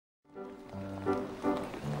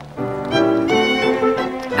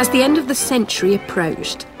As the end of the century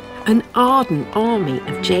approached, an ardent army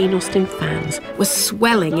of Jane Austen fans was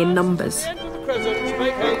swelling in numbers.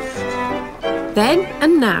 Then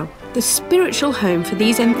and now, the spiritual home for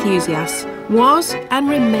these enthusiasts was and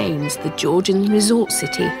remains the Georgian resort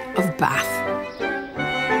city of Bath.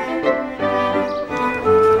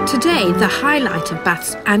 Today, the highlight of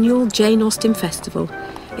Bath's annual Jane Austen Festival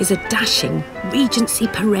is a dashing Regency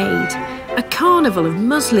parade, a carnival of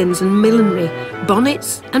muslins and millinery,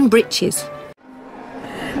 bonnets and breeches.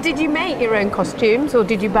 Did you make your own costumes or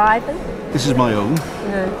did you buy them? This is my own,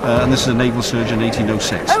 and this is a naval surgeon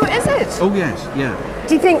 1806. Oh, is it? Oh, yes, yeah.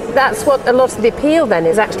 Do you think that's what a lot of the appeal then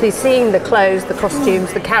is, actually seeing the clothes, the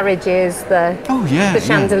costumes, the carriages, the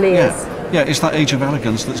chandeliers? Yeah, it's that age of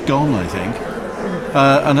elegance that's gone, I think.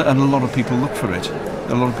 And a lot of people look for it.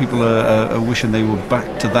 A lot of people are wishing they were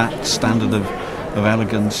back to that standard of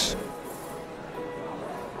elegance.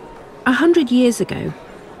 100 years ago,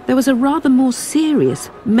 there was a rather more serious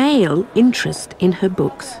male interest in her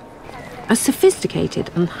books. A sophisticated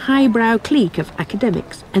and highbrow clique of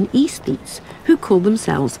academics and aesthetes who called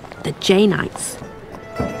themselves the Janeites.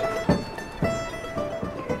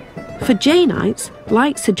 For Janeites,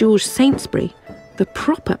 like Sir George Saintsbury, the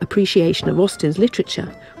proper appreciation of Austen's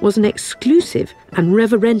literature was an exclusive and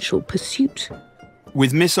reverential pursuit.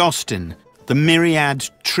 With Miss Austen, the myriad,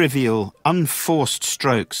 trivial, unforced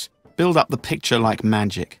strokes build up the picture like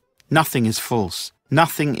magic. Nothing is false.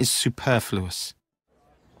 Nothing is superfluous.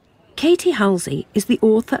 Katie Halsey is the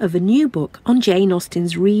author of a new book on Jane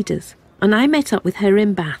Austen's readers, and I met up with her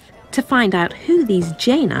in Bath to find out who these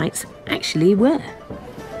Janeites actually were.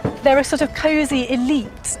 They're a sort of cosy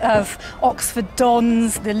elite of Oxford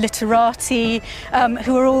dons, the literati,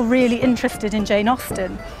 who are all really interested in Jane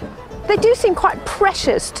Austen. They do seem quite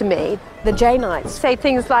precious to me. The Janeites say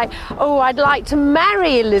things like, oh, I'd like to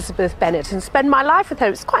marry Elizabeth Bennet and spend my life with her.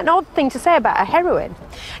 It's quite an odd thing to say about a heroine.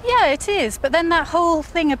 Yeah, it is. But then that whole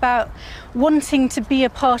thing about wanting to be a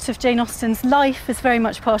part of Jane Austen's life is very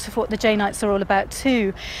much part of what the Janeites are all about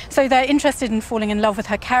too. So they're interested in falling in love with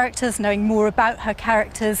her characters, knowing more about her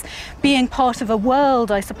characters, being part of a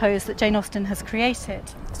world, I suppose, that Jane Austen has created.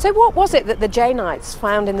 So what was it that the Janeites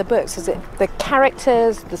found in the books? Is it the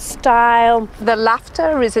characters, the style, the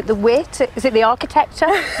laughter? Is it the wit? Is it the architecture?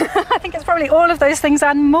 I think it's probably all of those things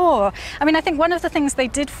and more. I mean, I think one of the things they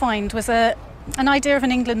did find was an idea of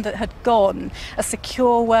an England that had gone, a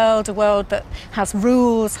secure world, a world that has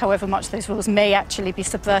rules, however much those rules may actually be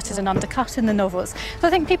subverted and undercut in the novels. So I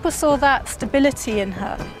think people saw that stability in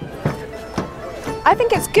her. I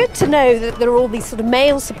think it's good to know that there are all these sort of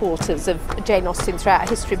male supporters of Jane Austen throughout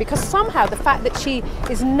history, because somehow the fact that she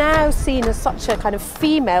is now seen as such a kind of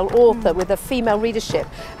female author with a female readership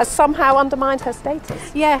has somehow undermined her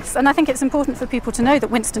status. Yes, and I think it's important for people to know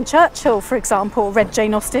that Winston Churchill, for example, read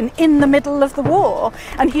Jane Austen in the middle of the war,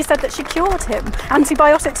 and he said that she cured him.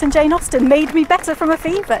 Antibiotics and Jane Austen made me better from a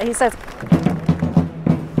fever, he says.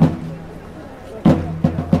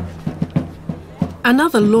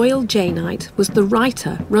 Another loyal Janeite was the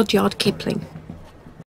writer Rudyard Kipling.